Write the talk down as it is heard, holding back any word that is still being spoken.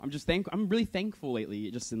I'm really thankful lately,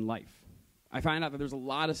 just in life. I find out that there's a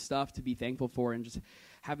lot of stuff to be thankful for, and just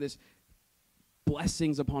have this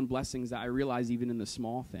blessings upon blessings that I realize even in the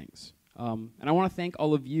small things. And I want to thank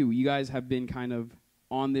all of you. You guys have been kind of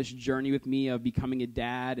on this journey with me of becoming a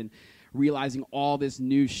dad and realizing all this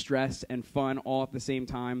new stress and fun all at the same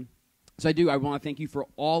time. So I want to thank you for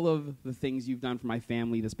all of the things you've done for my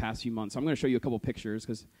family this past few months. So I'm going to show you a couple pictures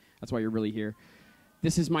because that's why you're really here.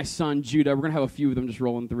 This is my son, Judah. We're going to have a few of them just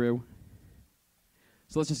rolling through.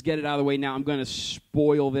 So let's just get it out of the way now. I'm going to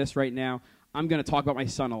spoil this right now. I'm going to talk about my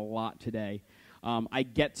son a lot today.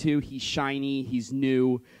 He's shiny, he's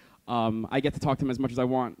new. I get to talk to him as much as I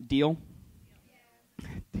want. Deal?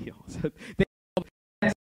 Deal. So thank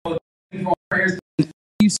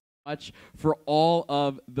you so much for all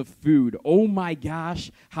of the food. Oh my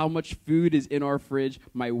gosh, how much food is in our fridge.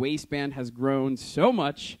 My waistband has grown so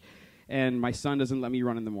much, and my son doesn't let me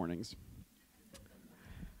run in the mornings.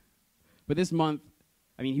 But this month,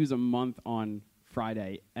 he was a month on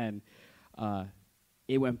Friday, and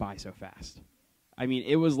it went by so fast.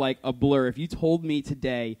 It was like a blur. If you told me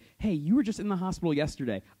today, hey, you were just in the hospital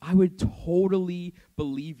yesterday, I would totally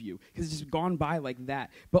believe you because it's just gone by like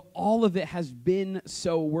that. But all of it has been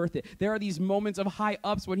so worth it. There are these moments of high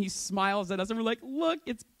ups when he smiles at us and we're like, look,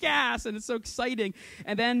 it's gas, and it's so exciting.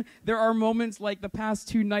 And then there are moments like the past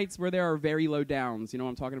 2 nights where there are very low downs. You know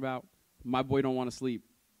what I'm talking about? My boy don't want to sleep.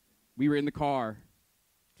 We were in the car,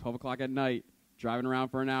 12 o'clock at night, driving around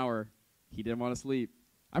for an hour. He didn't want to sleep.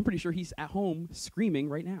 I'm pretty sure he's at home screaming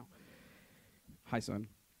right now. Hi, son.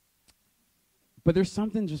 But there's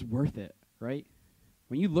something just worth it, right?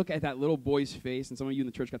 When you look at that little boy's face, and some of you in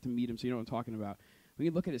the church got to meet him, so you know what I'm talking about. When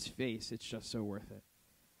you look at his face, it's just so worth it.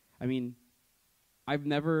 I've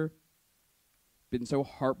never been so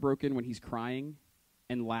heartbroken when he's crying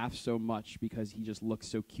and laughed so much because he just looks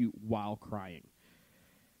so cute while crying.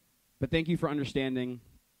 But thank you for understanding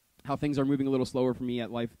how things are moving a little slower for me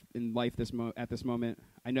at this moment.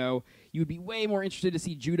 I know you would be way more interested to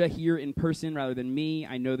see Judah here in person rather than me.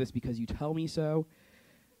 I know this because you tell me so.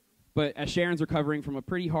 But as Sharon's recovering from a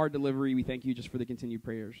pretty hard delivery, we thank you just for the continued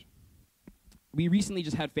prayers. We recently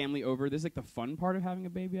just had family over. This is like the fun part of having a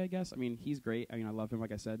baby, I guess. He's great. I love him,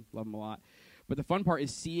 like I said. Love him a lot. But the fun part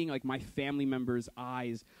is seeing like my family members'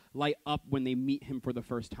 eyes light up when they meet him for the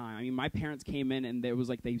first time. My parents came in and it was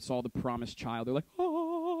like they saw the promised child. They're like,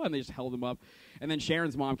 oh, and they just held him up. And then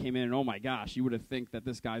Sharon's mom came in and, oh my gosh, you would have think that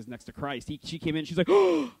this guy's next to Christ. She came in, she's like,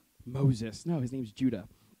 oh, Moses. No, his name's Judah.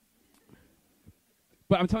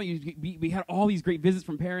 But I'm telling you, we had all these great visits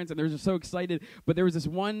from parents, and they were just so excited. But there was this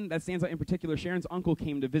one that stands out in particular. Sharon's uncle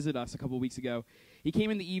came to visit us a couple weeks ago. He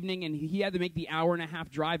came in the evening, and he had to make the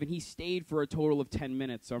hour-and-a-half drive, and he stayed for a total of 10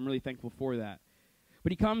 minutes, so I'm really thankful for that.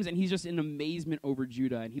 But he comes, and he's just in amazement over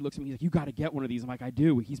Judah, and he looks at me, he's like, you got to get one of these. I'm like, I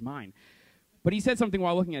do. He's mine. But he said something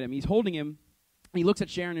while looking at him. He's holding him, and he looks at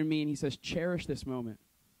Sharon and me, and he says, cherish this moment.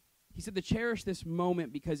 He said to cherish this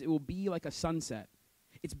moment because it will be like a sunset.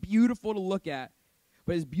 It's beautiful to look at.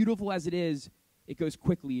 But as beautiful as it is, it goes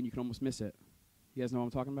quickly and you can almost miss it. You guys know what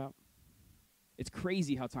I'm talking about? It's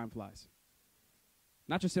crazy how time flies.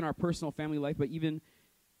 Not just in our personal family life, but even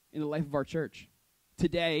in the life of our church.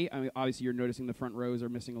 Today, obviously you're noticing the front rows are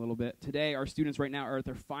missing a little bit. Today, our students right now are at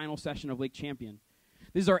their final session of Lake Champion.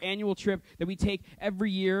 This is our annual trip that we take every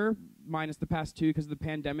year, minus the past 2 because of the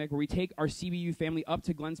pandemic, where we take our CBU family up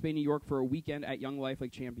to Glen Spey, New York for a weekend at Young Life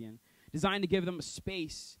Lake Champion, designed to give them a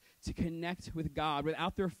space to connect with God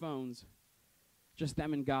without their phones, just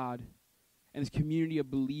them and God, and this community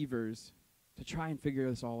of believers to try and figure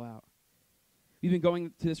this all out. We've been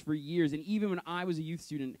going to this for years, and even when I was a youth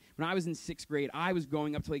student, when I was in 6th grade, I was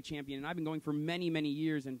going up to Lake Champion, and I've been going for many, many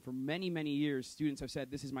years, and for many, many years, students have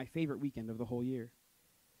said, this is my favorite weekend of the whole year.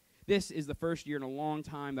 This is the first year in a long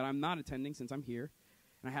time that I'm not attending since I'm here,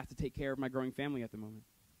 and I have to take care of my growing family at the moment.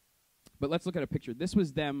 But let's look at a picture. This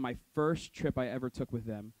was them, my first trip I ever took with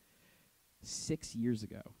them 6 years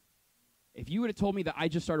ago. If you would have told me that I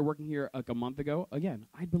just started working here like a month ago, again,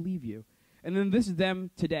 I'd believe you. And then this is them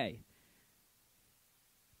today.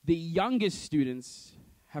 The youngest students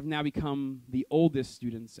have now become the oldest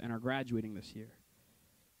students and are graduating this year.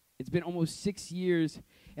 It's been almost 6 years,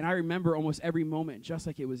 and I remember almost every moment just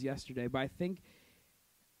like it was yesterday. But I think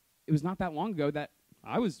it was not that long ago that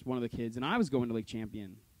I was one of the kids, and I was going to Lake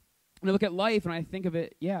Champion. And I look at life, and I think of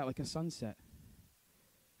it, like a sunset.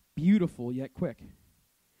 Beautiful yet quick.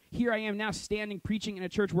 Here I am now standing preaching in a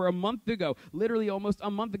church where a month ago, literally almost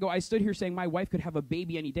a month ago, I stood here saying my wife could have a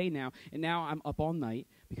baby any day now, and now I'm up all night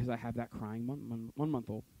because I have that crying 1 month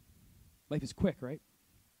old. Life is quick, right?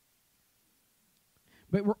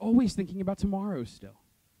 But we're always thinking about tomorrow still.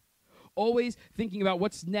 always thinking about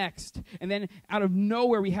what's next. And then out of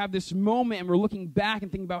nowhere, we have this moment and we're looking back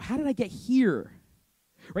and thinking about, how did I get here?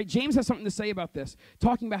 Right? James has something to say about this,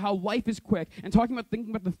 talking about how life is quick and talking about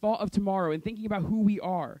thinking about the thought of tomorrow and thinking about who we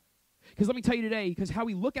are. Because let me tell you today, because how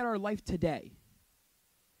we look at our life today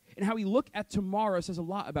and how we look at tomorrow says a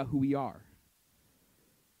lot about who we are.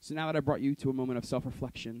 So now that I brought you to a moment of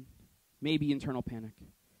self-reflection, maybe internal panic,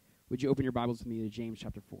 would you open your Bibles with me to James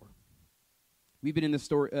chapter 4? We've been in this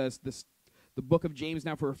story, the book of James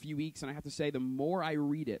now for a few weeks, and I have to say, the more I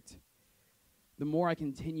read it, the more I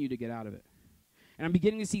continue to get out of it. And I'm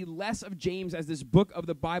beginning to see less of James as this book of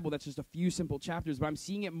the Bible that's just a few simple chapters, but I'm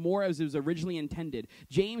seeing it more as it was originally intended.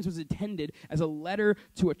 James was intended as a letter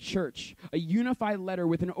to a church, a unified letter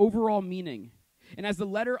with an overall meaning. And as the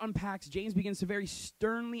letter unpacks, James begins to very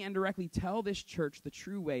sternly and directly tell this church the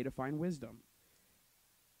true way to find wisdom.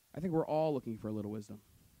 I think we're all looking for a little wisdom.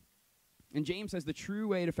 And James says the true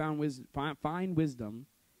way to find wisdom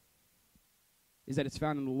is that it's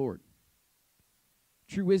found in the Lord.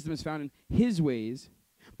 True wisdom is found in his ways,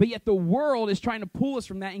 but yet the world is trying to pull us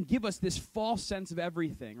from that and give us this false sense of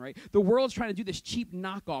everything, right? The world's trying to do this cheap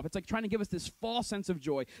knockoff. It's like trying to give us this false sense of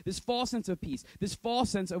joy, this false sense of peace, this false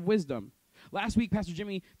sense of wisdom. Last week, Pastor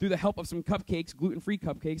Jimmy, through the help of some cupcakes, gluten-free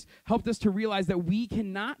cupcakes, helped us to realize that we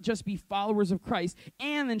cannot just be followers of Christ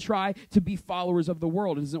and then try to be followers of the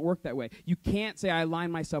world. It doesn't work that way. You can't say, I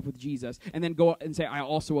align myself with Jesus, and then go and say, I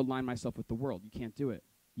also align myself with the world. You can't do it.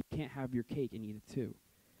 You can't have your cake and eat it too.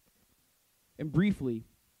 And briefly,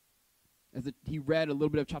 he read a little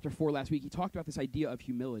bit of chapter 4 last week, he talked about this idea of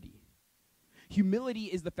humility. Humility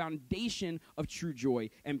is the foundation of true joy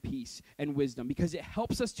and peace and wisdom because it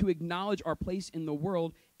helps us to acknowledge our place in the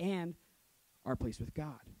world and our place with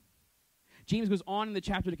God. James goes on in the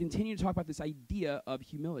chapter to continue to talk about this idea of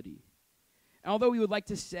humility. And although we would like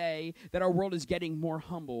to say that our world is getting more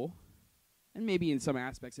humble, and maybe in some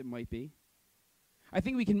aspects it might be, I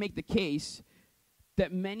think we can make the case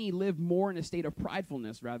that many live more in a state of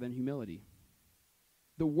pridefulness rather than humility.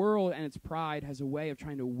 The world and its pride has a way of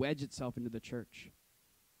trying to wedge itself into the church.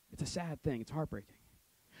 It's a sad thing. It's heartbreaking.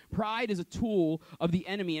 Pride is a tool of the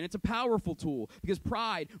enemy, and it's a powerful tool because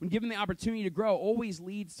pride, when given the opportunity to grow, always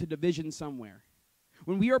leads to division somewhere.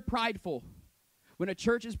 When we are prideful, when a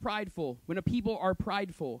church is prideful, when a people are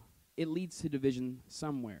prideful, it leads to division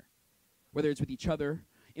somewhere, whether it's with each other,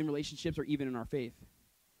 in relationships, or even in our faith.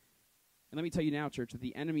 And let me tell you now, church, that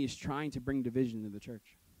the enemy is trying to bring division into the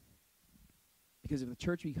church. Because if the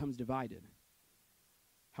church becomes divided,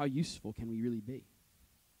 how useful can we really be?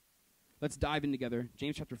 Let's dive in together.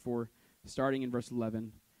 James chapter 4, starting in verse 11,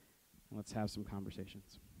 and let's have some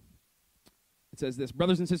conversations. It says this,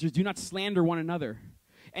 brothers and sisters, do not slander one another.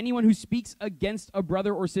 Anyone who speaks against a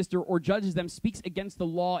brother or sister or judges them speaks against the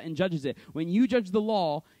law and judges it. When you judge the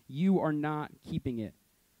law, you are not keeping it,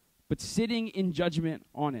 but sitting in judgment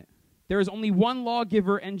on it. There is only one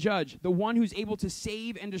lawgiver and judge, the one who's able to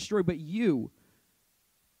save and destroy, but you,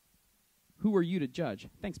 who are you to judge?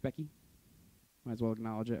 Thanks, Becky. Might as well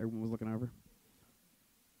acknowledge it. Everyone was looking over.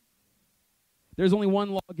 There's only one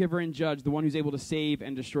lawgiver and judge, the one who's able to save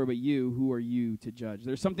and destroy, but you, who are you to judge?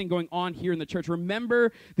 There's something going on here in the church.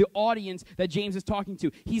 Remember the audience that James is talking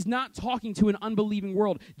to. He's not talking to an unbelieving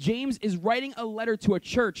world. James is writing a letter to a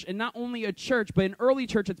church, and not only a church, but an early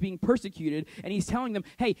church that's being persecuted, and he's telling them,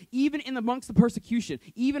 hey, even in amongst the persecution,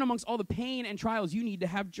 even amongst all the pain and trials, you need to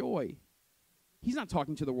have joy. He's not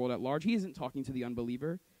talking to the world at large. He isn't talking to the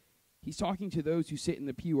unbeliever. He's talking to those who sit in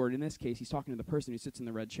the pew, or in this case, he's talking to the person who sits in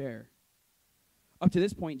the red chair. Up to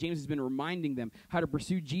this point, James has been reminding them how to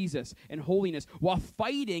pursue Jesus and holiness while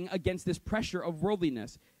fighting against this pressure of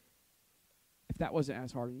worldliness. If that wasn't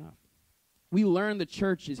as hard enough. We learn the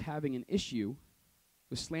church is having an issue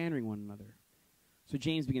with slandering one another. So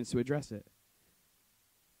James begins to address it.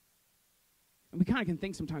 And we kind of can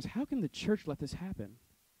think sometimes, how can the church let this happen?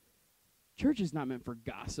 Church is not meant for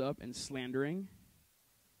gossip and slandering.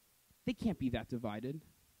 They can't be that divided.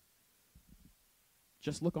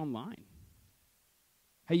 Just look online.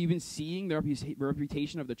 Have you been seeing the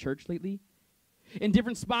reputation of the church lately? In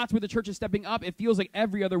different spots where the church is stepping up, it feels like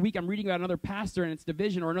every other week I'm reading about another pastor and its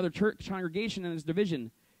division, or another church congregation and its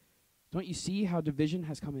division. Don't you see how division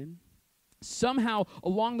has come in? Somehow,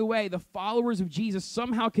 along the way, the followers of Jesus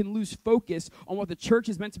somehow can lose focus on what the church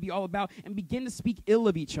is meant to be all about and begin to speak ill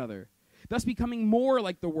of each other, thus becoming more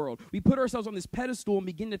like the world. We put ourselves on this pedestal and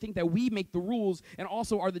begin to think that we make the rules and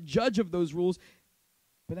also are the judge of those rules,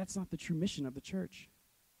 but that's not the true mission of the church.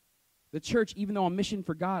 The church, even though on mission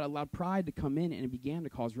for God, allowed pride to come in, and it began to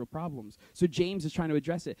cause real problems. So James is trying to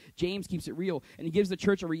address it. James keeps it real, and he gives the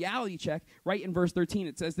church a reality check. Right in verse 13,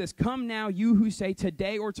 it says this, "Come now, you who say,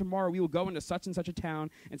 today or tomorrow we will go into such and such a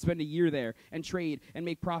town and spend a year there and trade and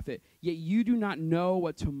make profit. Yet you do not know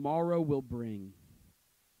what tomorrow will bring.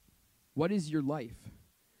 What is your life?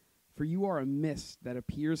 For you are a mist that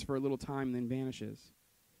appears for a little time and then vanishes.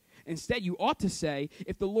 Instead, you ought to say,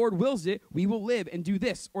 if the Lord wills it, we will live and do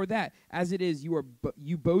this or that. As it is,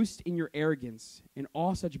 you boast in your arrogance, and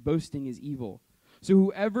all such boasting is evil. So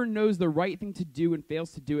whoever knows the right thing to do and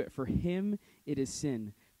fails to do it, for him it is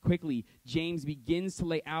sin." Quickly, James begins to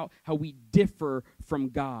lay out how we differ from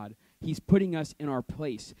God. He's putting us in our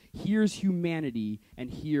place. Here's humanity,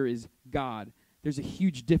 and here is God. There's a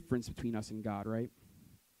huge difference between us and God, right?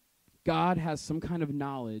 God has some kind of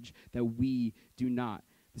knowledge that we do not.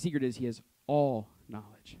 The secret is he has all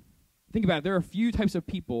knowledge. Think about it. There are a few types of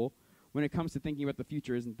people when it comes to thinking about the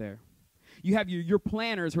future, isn't there? You have your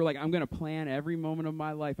planners who are like, I'm going to plan every moment of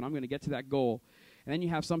my life, and I'm going to get to that goal. And then you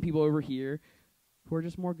have some people over here who are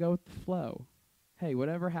just more go with the flow. Hey,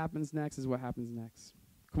 whatever happens next is what happens next.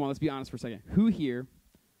 Come on, let's be honest for a second. Who here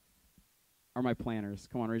are my planners?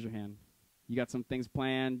 Come on, raise your hand. You got some things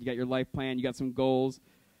planned. You got your life planned. You got some goals.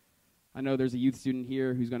 I know there's a youth student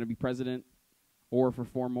here who's going to be president. Or for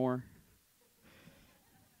 4 more.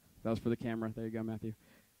 That was for the camera. There you go, Matthew.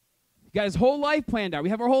 He got his whole life planned out. We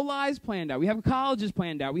have our whole lives planned out. We have colleges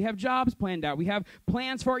planned out. We have jobs planned out. We have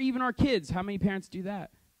plans for even our kids. How many parents do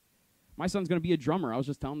that? My son's going to be a drummer. I was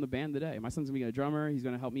just telling the band today. My son's going to be a drummer. He's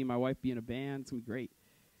going to help me and my wife be in a band. It's going to be great.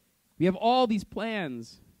 We have all these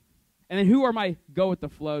plans. And then who are my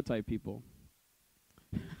go-with-the-flow type people?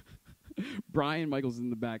 Brian Michael's in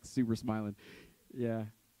the back, super smiling. Yeah.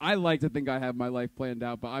 I like to think I have my life planned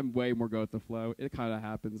out, but I'm way more go with the flow. It kind of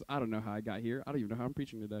happens. I don't know how I got here. I don't even know how I'm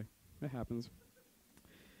preaching today. It happens.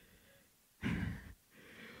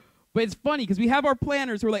 But it's funny because we have our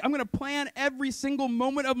planners who are like, I'm going to plan every single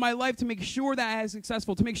moment of my life to make sure that I am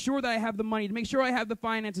successful, to make sure that I have the money, to make sure I have the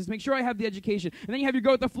finances, to make sure I have the education. And then you have your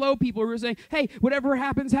go with the flow people who are saying, hey, whatever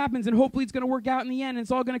happens, happens, and hopefully it's going to work out in the end, and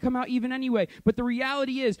it's all going to come out even anyway. But the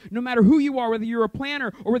reality is, no matter who you are, whether you're a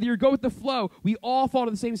planner or whether you go with the flow, we all fall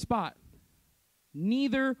to the same spot.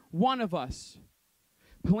 Neither one of us,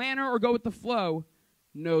 planner or go with the flow,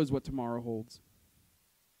 knows what tomorrow holds.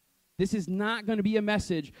 This is not going to be a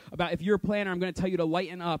message about if you're a planner, I'm going to tell you to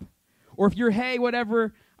lighten up. Or if you're, hey,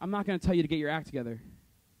 whatever, I'm not going to tell you to get your act together.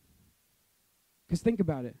 Because think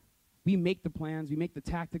about it. We make the plans, we make the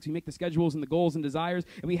tactics, we make the schedules and the goals and desires,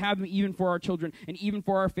 and we have them even for our children and even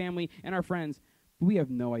for our family and our friends. But we have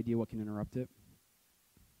no idea what can interrupt it.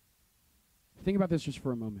 Think about this just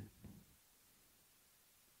for a moment.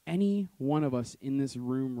 Any one of us in this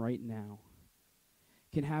room right now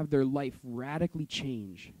can have their life radically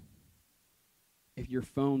change if your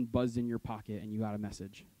phone buzzed in your pocket and you got a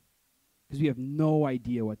message. Because we have no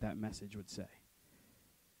idea what that message would say.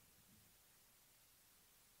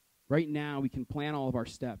 Right now, we can plan all of our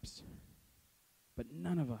steps, but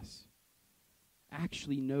none of us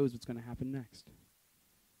actually knows what's going to happen next.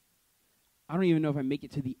 I don't even know if I make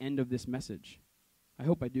it to the end of this message. I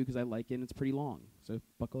hope I do because I like it and it's pretty long, so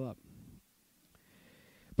buckle up.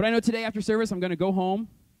 But I know today after service, I'm going to go home.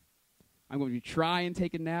 I'm going to try and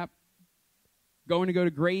take a nap. Going to go to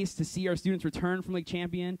Grace to see our students return from Lake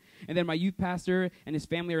Champion. And then my youth pastor and his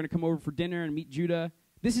family are going to come over for dinner and meet Judah.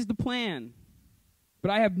 This is the plan. But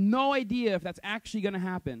I have no idea if that's actually going to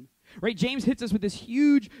happen. Right? James hits us with this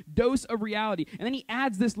huge dose of reality. And then he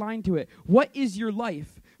adds this line to it. What is your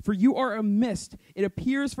life? For you are a mist. It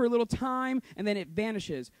appears for a little time and then it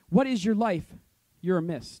vanishes. What is your life? You're a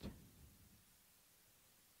mist.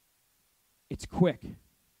 It's quick.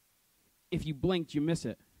 If you blinked, you miss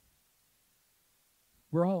it.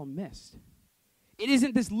 We're all a mist. It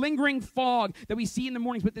isn't this lingering fog that we see in the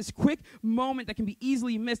mornings, but this quick moment that can be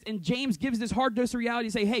easily missed. And James gives this hard dose of reality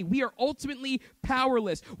to say, hey, we are ultimately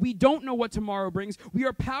powerless. We don't know what tomorrow brings. We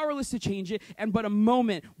are powerless to change it. And but a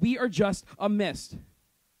moment, we are just a mist.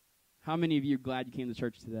 How many of you are glad you came to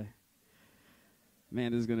church today?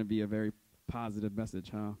 Man, this is going to be a very positive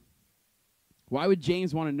message, huh? Why would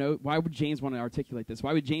James want to know? Why would James want to articulate this?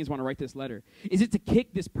 Why would James want to write this letter? Is it to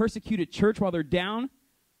kick this persecuted church while they're down?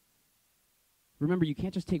 Remember, you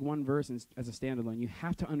can't just take one verse as a standalone. You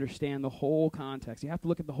have to understand the whole context. You have to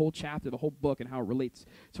look at the whole chapter, the whole book, and how it relates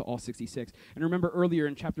to all 66. And remember earlier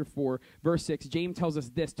in chapter 4, verse 6, James tells us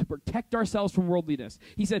this, to protect ourselves from worldliness.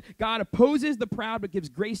 He said, God opposes the proud but gives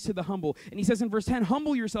grace to the humble. And he says in verse 10,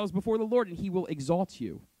 humble yourselves before the Lord and he will exalt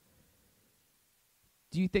you.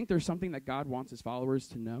 Do you think there's something that God wants his followers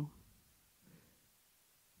to know?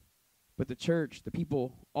 But the church, the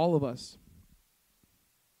people, all of us,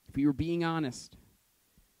 if we were being honest,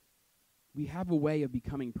 we have a way of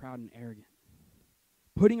becoming proud and arrogant.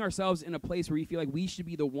 Putting ourselves in a place where we feel like we should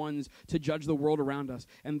be the ones to judge the world around us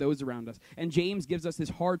and those around us. And James gives us this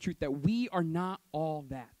hard truth that we are not all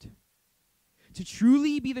that. To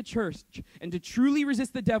truly be the church and to truly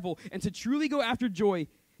resist the devil and to truly go after joy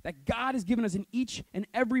that God has given us in each and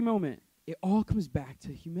every moment, it all comes back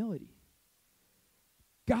to humility.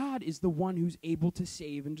 God is the one who's able to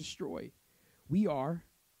save and destroy. We are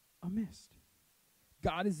a mist.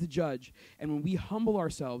 God is the judge, and when we humble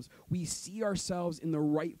ourselves, we see ourselves in the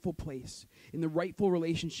rightful place, in the rightful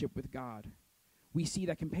relationship with God. We see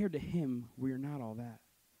that compared to him, we are not all that.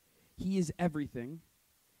 He is everything,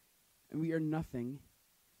 and we are nothing,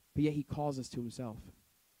 but yet he calls us to himself.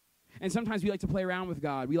 And sometimes we like to play around with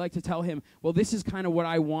God. We like to tell him, well, this is kind of what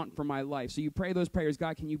I want for my life. So you pray those prayers,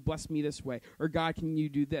 God, can you bless me this way? Or God, can you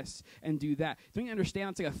do this and do that? Don't you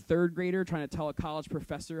understand? It's like a third grader trying to tell a college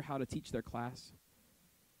professor how to teach their class.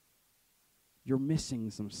 You're missing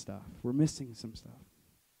some stuff. We're missing some stuff.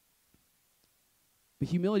 But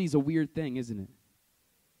humility is a weird thing, isn't it?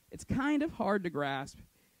 It's kind of hard to grasp.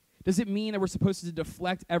 Does it mean that we're supposed to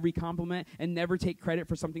deflect every compliment and never take credit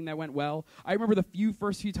for something that went well? I remember the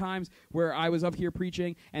first few times where I was up here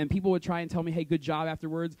preaching and people would try and tell me, hey, good job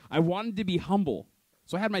afterwards. I wanted to be humble.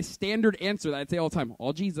 So I had my standard answer that I'd say all the time,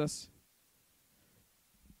 all Jesus.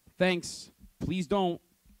 Thanks. Please don't.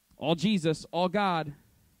 All Jesus, all God.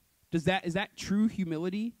 Is that true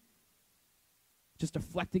humility? Just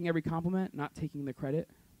deflecting every compliment, not taking the credit?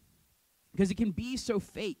 Because it can be so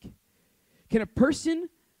fake. Can a person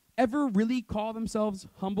ever really call themselves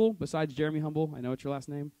humble, besides Jeremy Humble? I know it's your last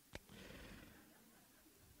name.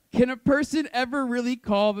 Can a person ever really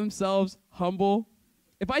call themselves humble?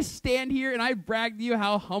 If I stand here and I brag to you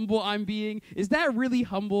how humble I'm being, is that really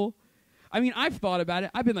humble? I mean, I've thought about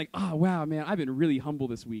it. I've been like, oh, wow, man, I've been really humble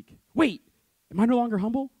this week. Wait, am I no longer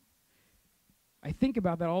humble? I think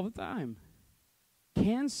about that all the time.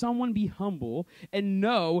 Can someone be humble and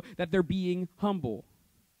know that they're being humble?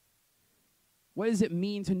 What does it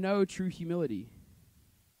mean to know true humility?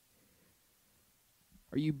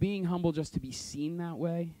 Are you being humble just to be seen that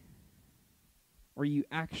way? Or are you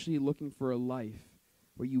actually looking for a life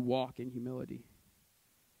where you walk in humility?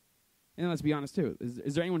 And let's be honest, too.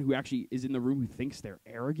 Is there anyone who actually is in the room who thinks they're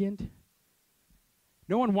arrogant?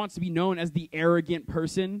 No one wants to be known as the arrogant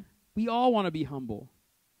person. We all want to be humble.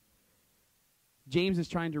 James is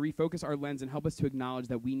trying to refocus our lens and help us to acknowledge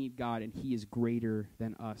that we need God and he is greater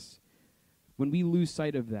than us. When we lose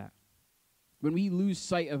sight of that, when we lose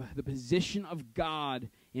sight of the position of God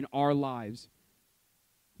in our lives,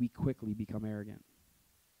 we quickly become arrogant.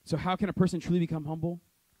 So how can a person truly become humble?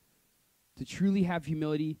 To truly have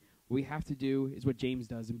humility, what we have to do is what James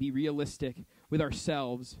does and be realistic with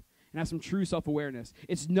ourselves and have some true self-awareness.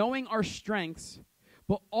 It's knowing our strengths,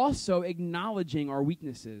 but also acknowledging our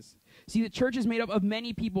weaknesses. See, the church is made up of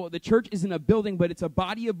many people. The church isn't a building, but it's a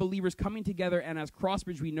body of believers coming together, and as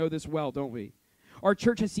Crossbridge, we know this well, don't we? Our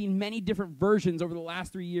church has seen many different versions over the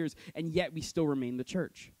last 3 years, and yet we still remain the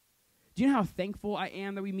church. Do you know how thankful I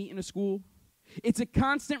am that we meet in a school? It's a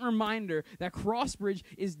constant reminder that Crossbridge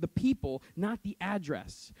is the people, not the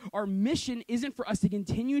address. Our mission isn't for us to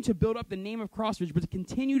continue to build up the name of Crossbridge, but to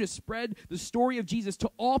continue to spread the story of Jesus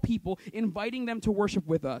to all people, inviting them to worship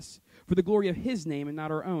with us for the glory of his name and not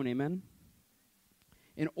our own. Amen?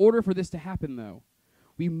 In order for this to happen, though,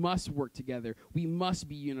 we must work together. We must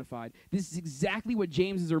be unified. This is exactly what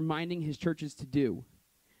James is reminding his churches to do.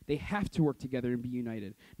 They have to work together and be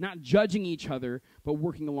united, not judging each other, but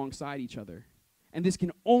working alongside each other. And this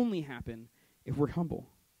can only happen if we're humble,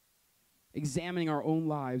 examining our own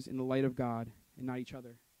lives in the light of God and not each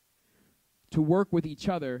other. To work with each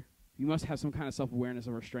other, we must have some kind of self-awareness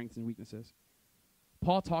of our strengths and weaknesses.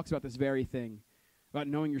 Paul talks about this very thing, about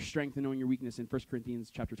knowing your strength and knowing your weakness in 1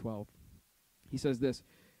 Corinthians chapter 12. He says this,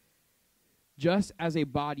 just as a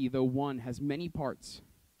body, though one, has many parts,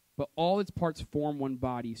 but all its parts form one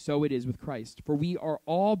body, so it is with Christ. For we are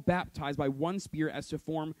all baptized by one Spirit as to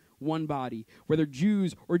form one body. Whether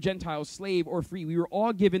Jews or Gentiles, slave or free, we were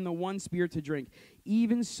all given the one Spirit to drink.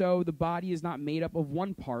 Even so, the body is not made up of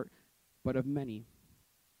one part, but of many.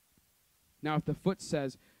 Now, if the foot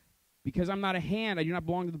says, because I'm not a hand, I do not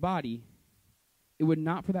belong to the body, it would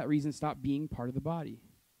not for that reason stop being part of the body.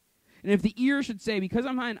 And if the ear should say, because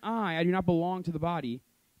I'm not an eye, I do not belong to the body,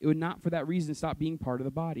 it would not for that reason stop being part of the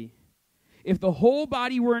body. If the whole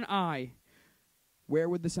body were an eye, where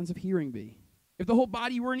would the sense of hearing be? If the whole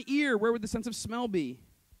body were an ear, where would the sense of smell be?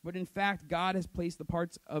 But in fact, God has placed the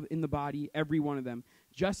parts in the body, every one of them,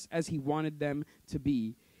 just as he wanted them to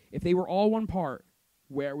be. If they were all one part,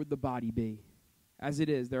 where would the body be? As it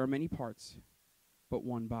is, there are many parts, but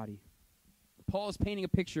one body. Paul is painting a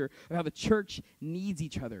picture of how the church needs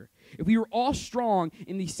each other. If we were all strong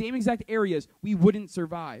in the same exact areas, we wouldn't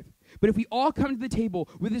survive. But if we all come to the table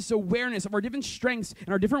with this awareness of our different strengths and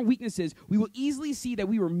our different weaknesses, we will easily see that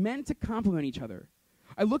we were meant to complement each other.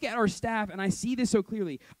 I look at our staff and I see this so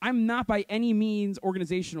clearly. I'm not by any means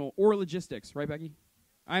organizational or logistics, right, Becky?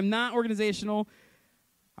 I'm not organizational.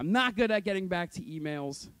 I'm not good at getting back to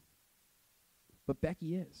emails. But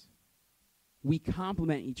Becky is. We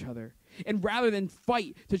complement each other. And rather than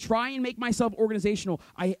fight to try and make myself organizational,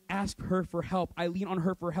 I ask her for help. I lean on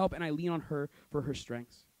her for help, and I lean on her for her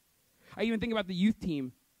strengths. I even think about the youth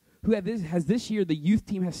team, who has this year, the youth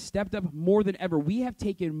team has stepped up more than ever. We have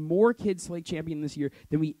taken more kids to Lake Champion this year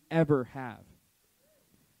than we ever have.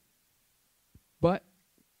 But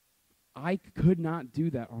I could not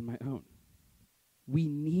do that on my own. We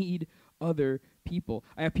need other people.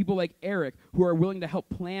 I have people like Eric who are willing to help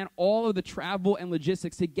plan all of the travel and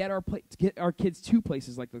logistics to get our kids to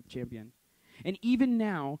places like the Champion. And even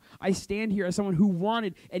now, I stand here as someone who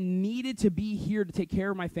wanted and needed to be here to take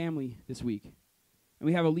care of my family this week. And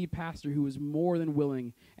we have a lead pastor who was more than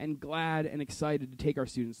willing and glad and excited to take our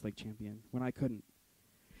students to Lake Champion when I couldn't.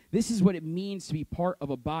 This is what it means to be part of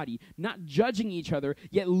a body, not judging each other,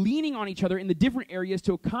 yet leaning on each other in the different areas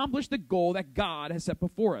to accomplish the goal that God has set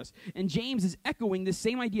before us. And James is echoing this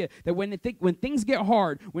same idea that when things get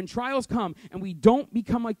hard, when trials come, and we don't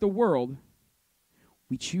become like the world,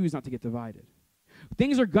 we choose not to get divided.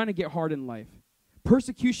 Things are going to get hard in life.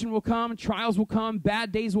 Persecution will come, trials will come,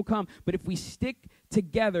 bad days will come, but if we stick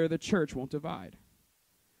together, the church won't divide.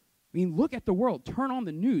 I mean, look at the world. Turn on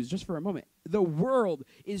the news just for a moment. The world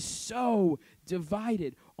is so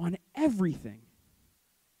divided on everything.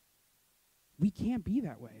 We can't be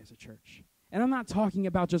that way as a church. And I'm not talking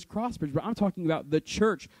about just Crossbridge, but I'm talking about the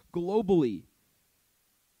church globally.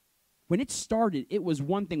 When it started, it was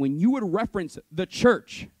one thing. When you would reference the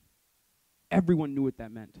church, everyone knew what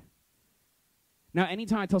that meant. Now,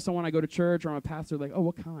 anytime I tell someone I go to church or I'm a pastor, like, oh,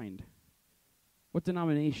 what kind? What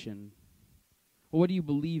denomination? Well, what do you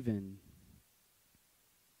believe in?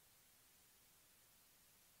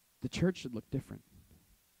 The church should look different.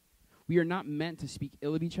 We are not meant to speak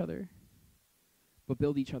ill of each other, but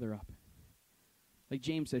build each other up. Like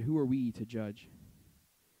James said, who are we to judge?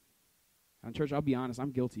 And church, I'll be honest,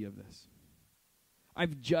 I'm guilty of this.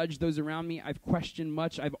 I've judged those around me. I've questioned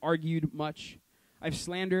much. I've argued much. I've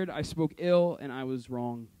slandered. I spoke ill, and I was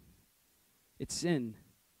wrong. It's sin.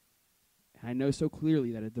 And I know so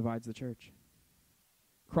clearly that it divides the church.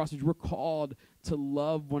 Crossbridge, we're called to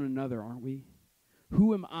love one another, aren't we?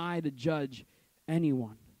 Who am I to judge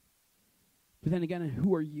anyone? But then again,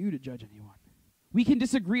 who are you to judge anyone? We can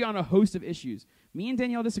disagree on a host of issues. Me and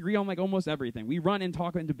Danielle disagree on like almost everything. We run and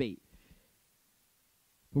talk and debate.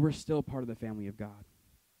 But we're still part of the family of God.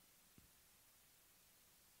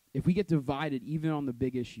 If we get divided even on the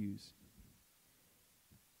big issues,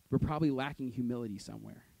 we're probably lacking humility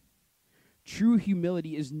somewhere. True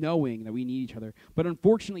humility is knowing that we need each other. But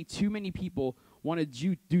unfortunately, too many people want to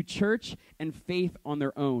do church and faith on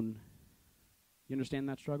their own. You understand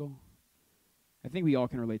that struggle? I think we all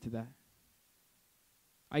can relate to that.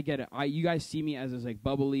 I get it. You guys see me as this like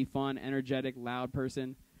bubbly, fun, energetic, loud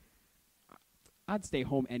person. I'd stay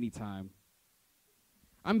home anytime.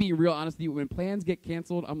 I'm being real honest with you. When plans get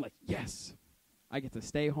canceled, I'm like, yes, I get to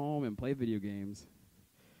stay home and play video games.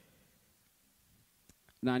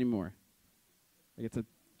 Not anymore. I get to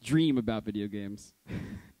dream about video games.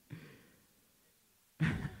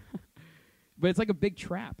 But it's like a big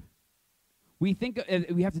trap. We think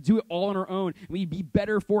we have to do it all on our own, and we'd be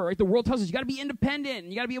better for it. Right? The world tells us you got to be independent, and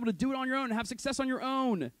you got to be able to do it on your own and have success on your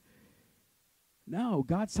own. No,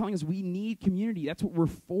 God's telling us we need community. That's what we're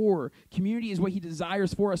for. Community is what he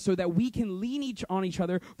desires for us so that we can lean on each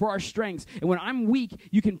other for our strengths. And when I'm weak,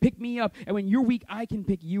 you can pick me up. And when you're weak, I can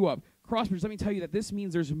pick you up. Crossbridge, let me tell you that this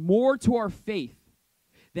means there's more to our faith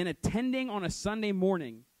than attending on a Sunday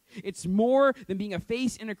morning. It's more than being a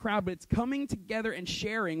face in a crowd, but it's coming together and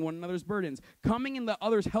sharing one another's burdens. Coming and let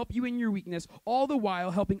others help you in your weakness, all the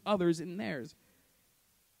while helping others in theirs.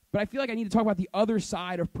 But I feel like I need to talk about the other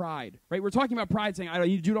side of pride, right? We're talking about pride saying, I don't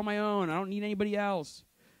need to do it on my own. I don't need anybody else.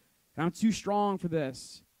 And I'm too strong for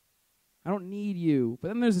this. I don't need you. But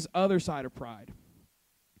then there's this other side of pride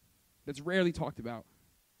that's rarely talked about.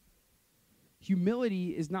 Humility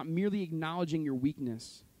is not merely acknowledging your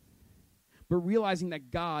weakness, but realizing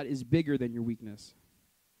that God is bigger than your weakness.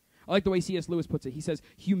 I like the way C.S. Lewis puts it. He says,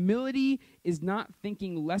 humility is not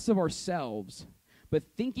thinking less of ourselves, but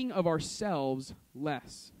thinking of ourselves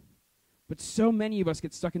less. But so many of us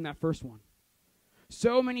get stuck in that first one.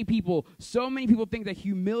 So many people think that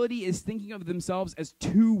humility is thinking of themselves as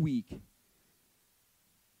too weak.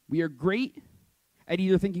 We are great at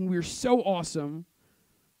either thinking we are so awesome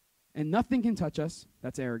and nothing can touch us,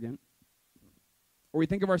 that's arrogant, or we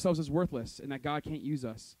think of ourselves as worthless and that God can't use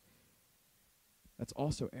us. That's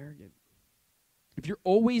also arrogant. If you're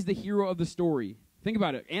always the hero of the story, think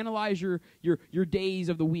about it. Analyze your days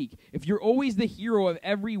of the week. If you're always the hero of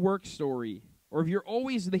every work story, or if you're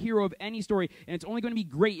always the hero of any story, and it's only going to be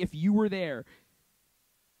great if you were there,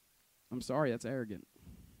 I'm sorry, that's arrogant.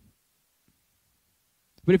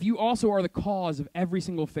 But if you also are the cause of every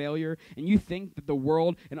single failure, and you think that the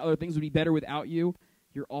world and other things would be better without you,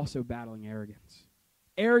 you're also battling arrogance.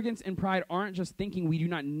 Arrogance and pride aren't just thinking we do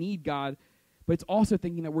not need God, but it's also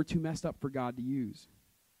thinking that we're too messed up for God to use.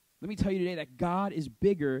 Let me tell you today that God is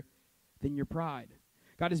bigger than your pride.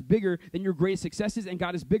 God is bigger than your greatest successes, and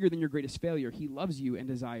God is bigger than your greatest failure. He loves you and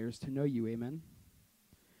desires to know you. Amen?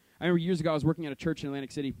 I remember years ago I was working at a church in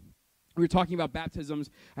Atlantic City. We were talking about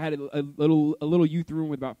baptisms. I had a little youth room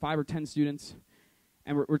with about 5 or 10 students.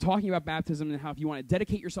 And we're talking about baptism and how if you want to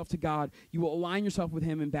dedicate yourself to God, you will align yourself with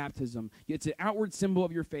him in baptism. It's an outward symbol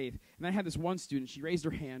of your faith. And I had this one student, she raised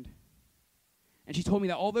her hand. And she told me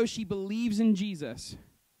that although she believes in Jesus,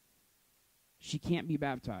 she can't be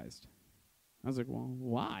baptized. I was like, well,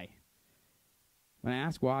 why? When I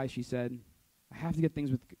asked why, she said, I have to get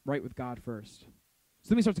things right with God first. So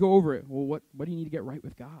let me start to go over it. Well, what do you need to get right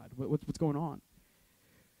with God? What's going on?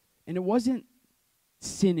 And it wasn't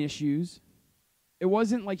sin issues. It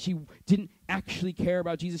wasn't like she didn't actually care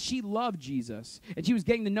about Jesus. She loved Jesus, and she was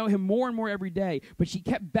getting to know him more and more every day, but she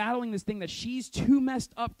kept battling this thing that she's too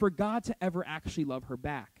messed up for God to ever actually love her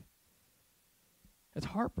back. It's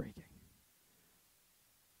heartbreaking.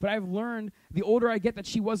 But I've learned the older I get that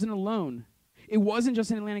she wasn't alone. It wasn't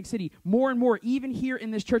just in Atlantic City. More and more, even here in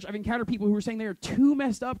this church, I've encountered people who are saying they are too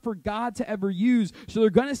messed up for God to ever use. So they're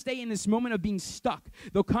going to stay in this moment of being stuck.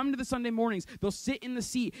 They'll come to the Sunday mornings, they'll sit in the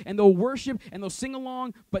seat, and they'll worship, and they'll sing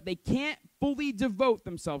along, but they can't fully devote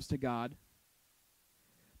themselves to God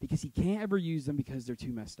because he can't ever use them because they're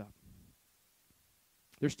too messed up.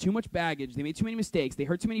 There's too much baggage. They made too many mistakes. They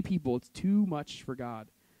hurt too many people. It's too much for God.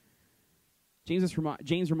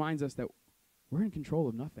 James reminds us that we're in control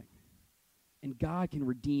of nothing. And God can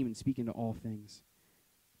redeem and speak into all things.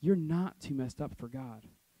 You're not too messed up for God.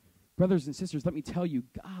 Brothers and sisters, let me tell you,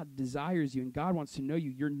 God desires you and God wants to know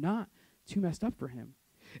you. You're not too messed up for him.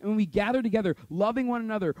 And when we gather together, loving one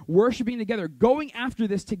another, worshiping together, going after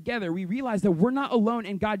this together, we realize that we're not alone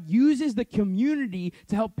and God uses the community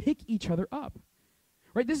to help pick each other up.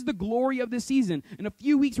 Right? This is the glory of this season. In a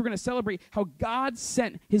few weeks, we're going to celebrate how God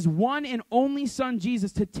sent his one and only son,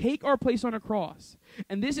 Jesus, to take our place on a cross.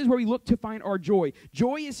 And this is where we look to find our joy.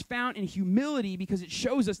 Joy is found in humility because it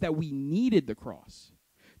shows us that we needed the cross.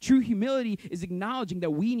 True humility is acknowledging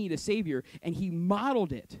that we need a Savior, and he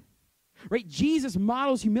modeled it. Right? Jesus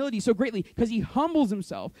models humility so greatly because he humbles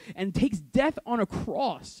himself and takes death on a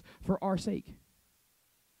cross for our sake.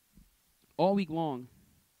 All week long,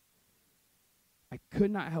 I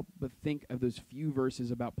could not help but think of those few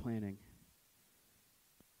verses about planning.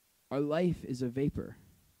 Our life is a vapor.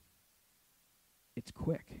 It's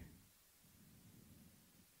quick.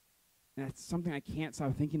 And that's something I can't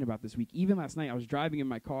stop thinking about this week. Even last night, I was driving in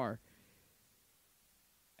my car,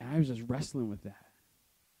 and I was just wrestling with that.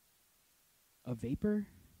 A vapor?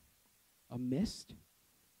 A mist?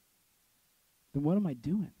 Then what am I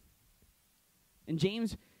doing? In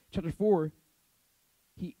James chapter 4,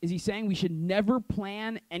 is he saying we should never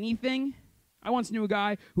plan anything? I once knew a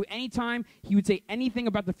guy who anytime he would say anything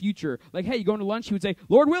about the future, like, hey, you going to lunch? He would say,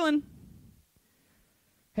 Lord willing.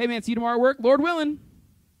 Hey, man, see you tomorrow at work? Lord willing.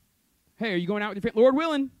 Hey, are you going out with your friend? Lord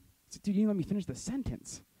willing. I said, dude, you didn't let me finish the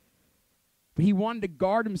sentence. But he wanted to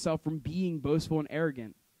guard himself from being boastful and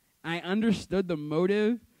arrogant. I understood the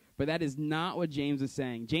motive, but that is not what James is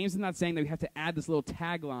saying. James is not saying that we have to add this little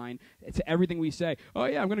tagline to everything we say. Oh,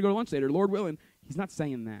 yeah, I'm going to go to lunch later, Lord willing. He's not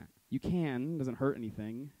saying that. You can. It doesn't hurt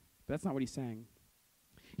anything. But that's not what he's saying.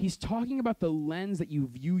 He's talking about the lens that you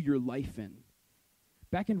view your life in.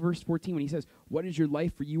 Back in verse 14 when he says, what is your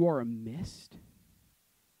life, for you are a mist?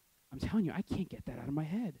 I'm telling you, I can't get that out of my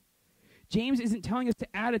head. James isn't telling us to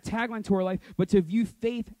add a tagline to our life, but to view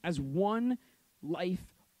faith as one life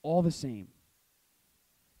all the same.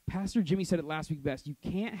 Pastor Jimmy said it last week best. You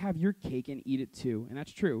can't have your cake and eat it too. And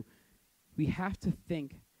that's true. We have to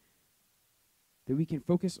think that we can't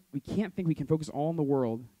think we can focus all on the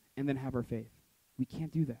world and then have our faith. We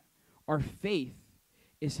can't do that. Our faith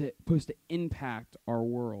is supposed to impact our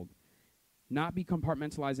world, not be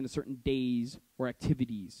compartmentalized into certain days or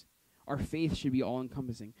activities. our faith should be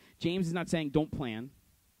all-encompassing. James is not saying don't plan.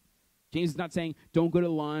 James is not saying don't go to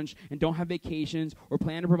lunch and don't have vacations or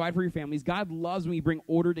plan to provide for your families. God loves when we bring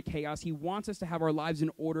order to chaos. He wants us to have our lives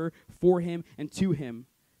in order for him and to him.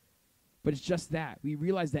 But it's just that. We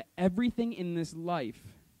realize that everything in this life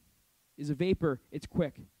is a vapor. It's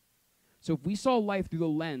quick. So if we saw life through the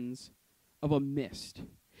lens of a mist,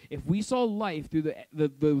 if we saw life through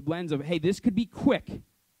the lens of, hey, this could be quick,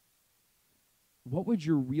 what would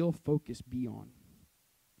your real focus be on?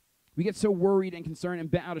 We get so worried and concerned and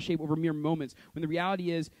bent out of shape over mere moments when the reality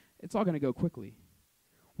is it's all going to go quickly.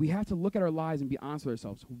 We have to look at our lives and be honest with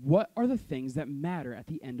ourselves. What are the things that matter at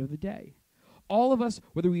the end of the day? All of us,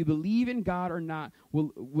 whether we believe in God or not,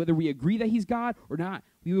 whether we agree that he's God or not,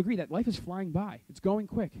 we agree that life is flying by. It's going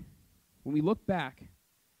quick. When we look back,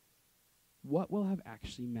 what will have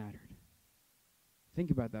actually mattered? Think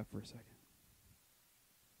about that for a second.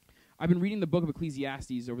 I've been reading the book of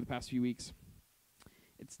Ecclesiastes over the past few weeks.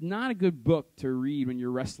 It's not a good book to read when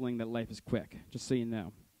you're wrestling that life is quick, just so you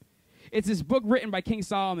know. It's this book written by King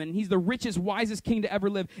Solomon, and he's the richest, wisest king to ever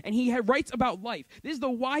live, and he writes about life. This is the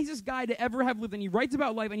wisest guy to ever have lived, and he writes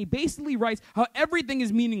about life, and he basically writes how everything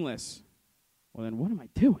is meaningless. Well, then what am I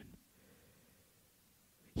doing?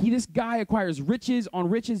 This guy acquires riches on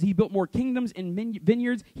riches. He built more kingdoms and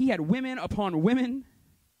vineyards. He had women upon women.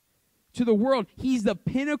 To the world, he's the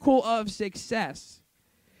pinnacle of success.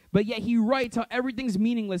 But yet he writes how everything's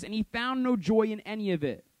meaningless, and he found no joy in any of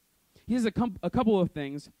it. He says a couple of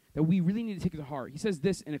things that we really need to take to heart. He says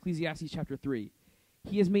this in Ecclesiastes chapter 3.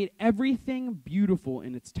 He has made everything beautiful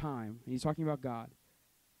in its time. And he's talking about God.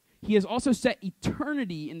 He has also set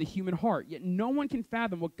eternity in the human heart, yet no one can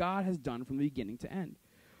fathom what God has done from the beginning to end.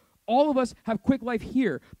 All of us have quick life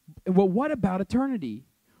here. Well, what about eternity?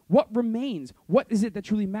 What remains? What is it that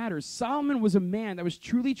truly matters? Solomon was a man that was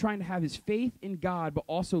truly trying to have his faith in God, but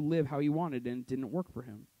also live how he wanted, and it didn't work for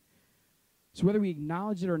him. So whether we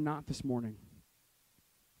acknowledge it or not this morning,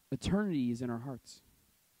 eternity is in our hearts.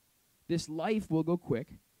 This life will go quick,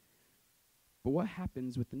 but what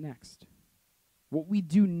happens with the next? What we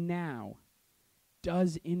do now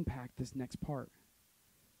does impact this next part.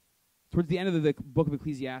 Towards the end of the book of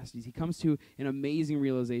Ecclesiastes, he comes to an amazing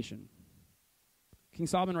realization. King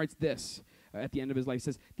Solomon writes this at the end of his life. He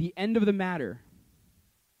says, "The end of the matter,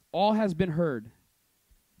 all has been heard.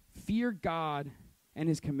 Fear God and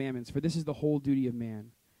his commandments, for this is the whole duty of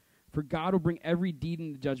man. For God will bring every deed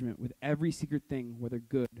into judgment with every secret thing, whether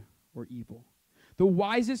good or evil." The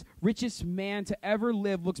wisest, richest man to ever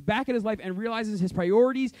live looks back at his life and realizes his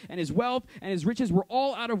priorities and his wealth and his riches were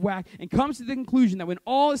all out of whack and comes to the conclusion that when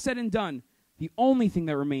all is said and done, the only thing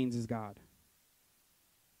that remains is God.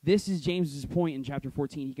 This is James's point in chapter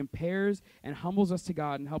 14. He compares and humbles us to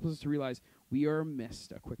God and helps us to realize we are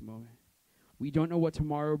amidst a quick moment. We don't know what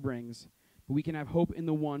tomorrow brings, but we can have hope in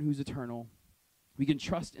the one who's eternal. We can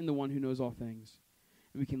trust in the one who knows all things.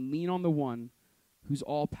 And we can lean on the one who's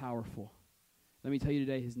all-powerful. Let me tell you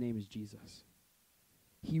today, his name is Jesus.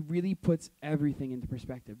 He really puts everything into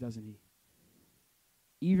perspective, doesn't he?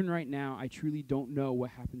 Even right now, I truly don't know what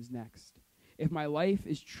happens next. If my life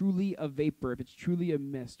is truly a vapor, if it's truly a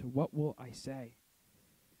mist, what will I say?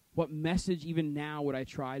 What message even now would I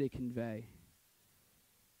try to convey?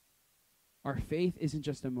 Our faith isn't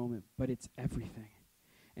just a moment, but it's everything.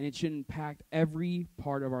 And it should impact every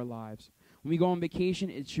part of our lives. When we go on vacation,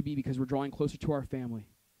 it should be because we're drawing closer to our family,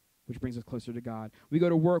 which brings us closer to God. We go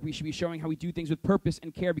to work, we should be showing how we do things with purpose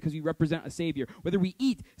and care because we represent a Savior. Whether we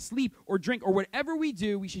eat, sleep, or drink, or whatever we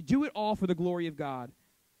do, we should do it all for the glory of God.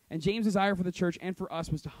 And James' desire for the church and for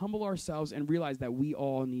us was to humble ourselves and realize that we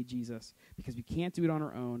all need Jesus because we can't do it on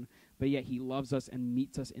our own, but yet he loves us and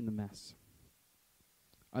meets us in the mess.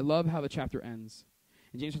 I love how the chapter ends.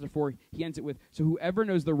 In James chapter 4, he ends it with, "So whoever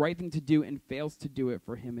knows the right thing to do and fails to do it,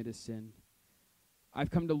 for him it is sin."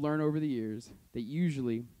 I've come to learn over the years that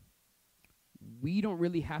usually we don't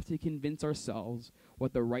really have to convince ourselves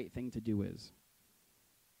what the right thing to do is.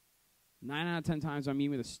 9 out of 10 times I'm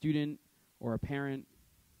meeting with a student or a parent,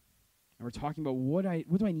 and we're talking about what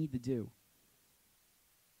do I need to do?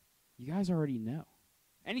 You guys already know.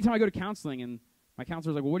 Anytime I go to counseling and my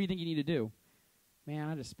counselor's like, "Well, what do you think you need to do?" Man,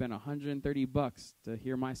 I just spent $130 to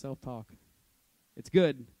hear myself talk. It's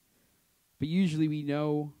good, but usually we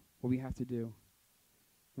know what we have to do.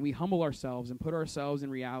 When we humble ourselves and put ourselves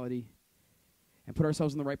in reality and put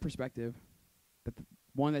ourselves in the right perspective, that the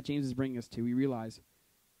one that James is bringing us to, we realize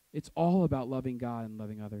it's all about loving God and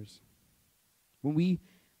loving others. When we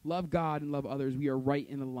love God and love others, we are right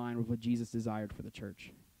in the line with what Jesus desired for the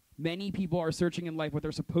church. Many people are searching in life what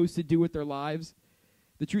they're supposed to do with their lives.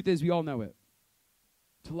 The truth is, we all know it.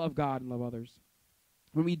 To love God and love others.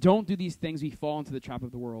 When we don't do these things, we fall into the trap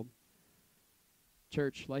of the world.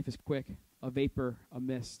 Church, life is quick, a vapor, a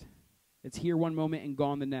mist. It's here one moment and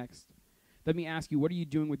gone the next. Let me ask you, what are you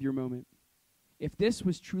doing with your moment? If this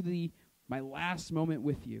was truly my last moment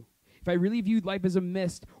with you, if I really viewed life as a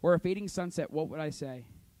mist or a fading sunset, what would I say?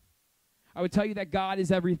 I would tell you that God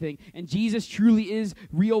is everything, and Jesus truly is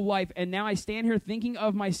real life. And now I stand here thinking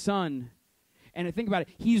of my son, and I think about it.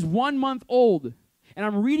 He's 1 month old, and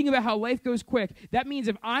I'm reading about how life goes quick. That means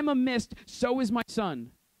if I'm a mist, so is my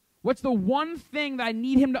son. What's the one thing that I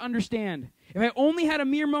need him to understand? If I only had a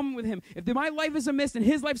mere moment with him, if my life is a mist and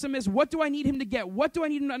his life's a mist, what do I need him to get? What do I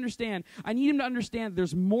need him to understand? I need him to understand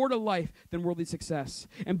there's more to life than worldly success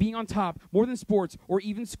and being on top, more than sports or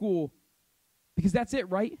even school. Because that's it,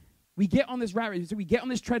 right? We get on this rat race, so we get on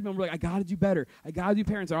this treadmill, and we're like, I got to do better. I got to do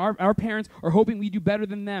parents. And our parents are hoping we do better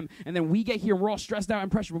than them. And then we get here, and we're all stressed out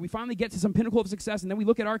and pressured. But we finally get to some pinnacle of success, and then we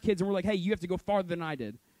look at our kids, and we're like, hey, you have to go farther than I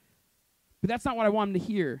did. But that's not what I want him to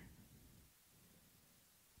hear.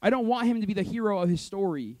 I don't want him to be the hero of his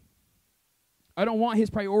story. I don't want his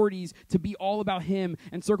priorities to be all about him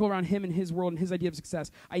and circle around him and his world and his idea of success.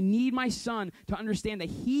 I need my son to understand that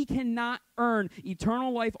he cannot earn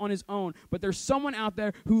eternal life on his own, but there's someone out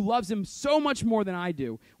there who loves him so much more than I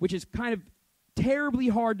do, which is kind of terribly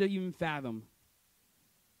hard to even fathom.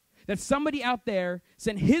 That somebody out there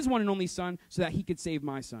sent his one and only son so that he could save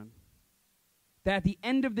my son. That at the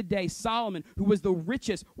end of the day, Solomon, who was the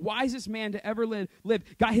richest, wisest man to ever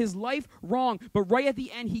live, got his life wrong, but right at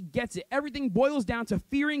the end, he gets it. Everything boils down to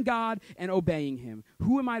fearing God and obeying him.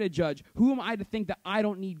 Who am I to judge? Who am I to think that I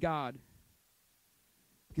don't need God?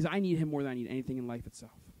 Because I need him more than I need anything in life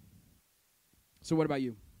itself. So what about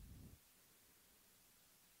you?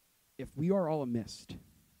 If we are all a mist,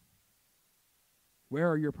 where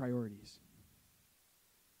are your priorities?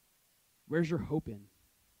 Where's your hope in?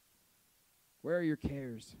 Where are your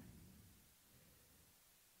cares?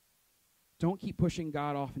 Don't keep pushing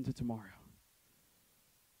God off into tomorrow.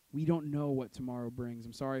 We don't know what tomorrow brings.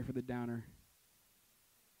 I'm sorry for the downer.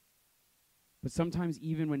 But sometimes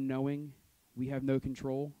even when knowing we have no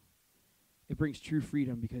control, it brings true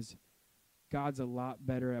freedom because God's a lot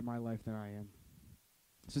better at my life than I am.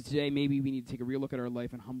 So today maybe we need to take a real look at our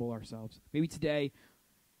life and humble ourselves. Maybe today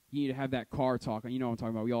you need to have that car talk. You know what I'm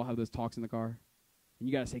talking about. We all have those talks in the car. And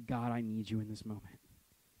you got to say, God, I need you in this moment.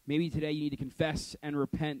 Maybe today you need to confess and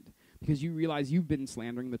repent because you realize you've been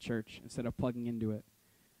slandering the church instead of plugging into it.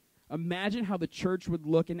 Imagine how the church would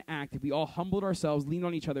look and act if we all humbled ourselves, leaned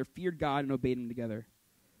on each other, feared God, and obeyed him together.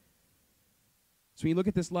 So when you look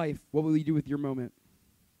at this life, what will you do with your moment?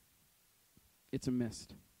 It's a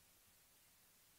mist.